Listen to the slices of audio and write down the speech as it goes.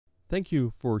Thank you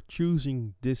for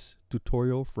choosing this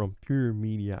tutorial from Pure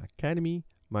Media Academy.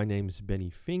 My name is Benny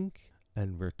Fink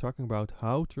and we're talking about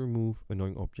how to remove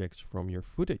annoying objects from your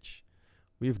footage.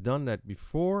 We've done that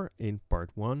before in part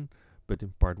 1, but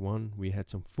in part 1 we had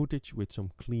some footage with some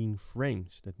clean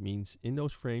frames. That means in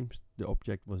those frames the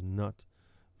object was not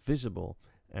visible,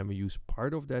 and we use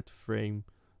part of that frame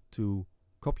to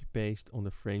copy paste on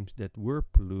the frames that were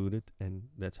polluted, and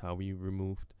that's how we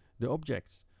removed the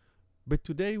objects. But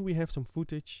today we have some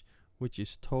footage which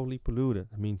is totally polluted.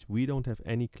 That means we don't have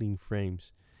any clean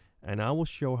frames, and I will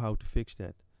show how to fix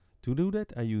that. To do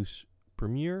that I use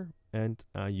Premiere and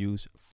I use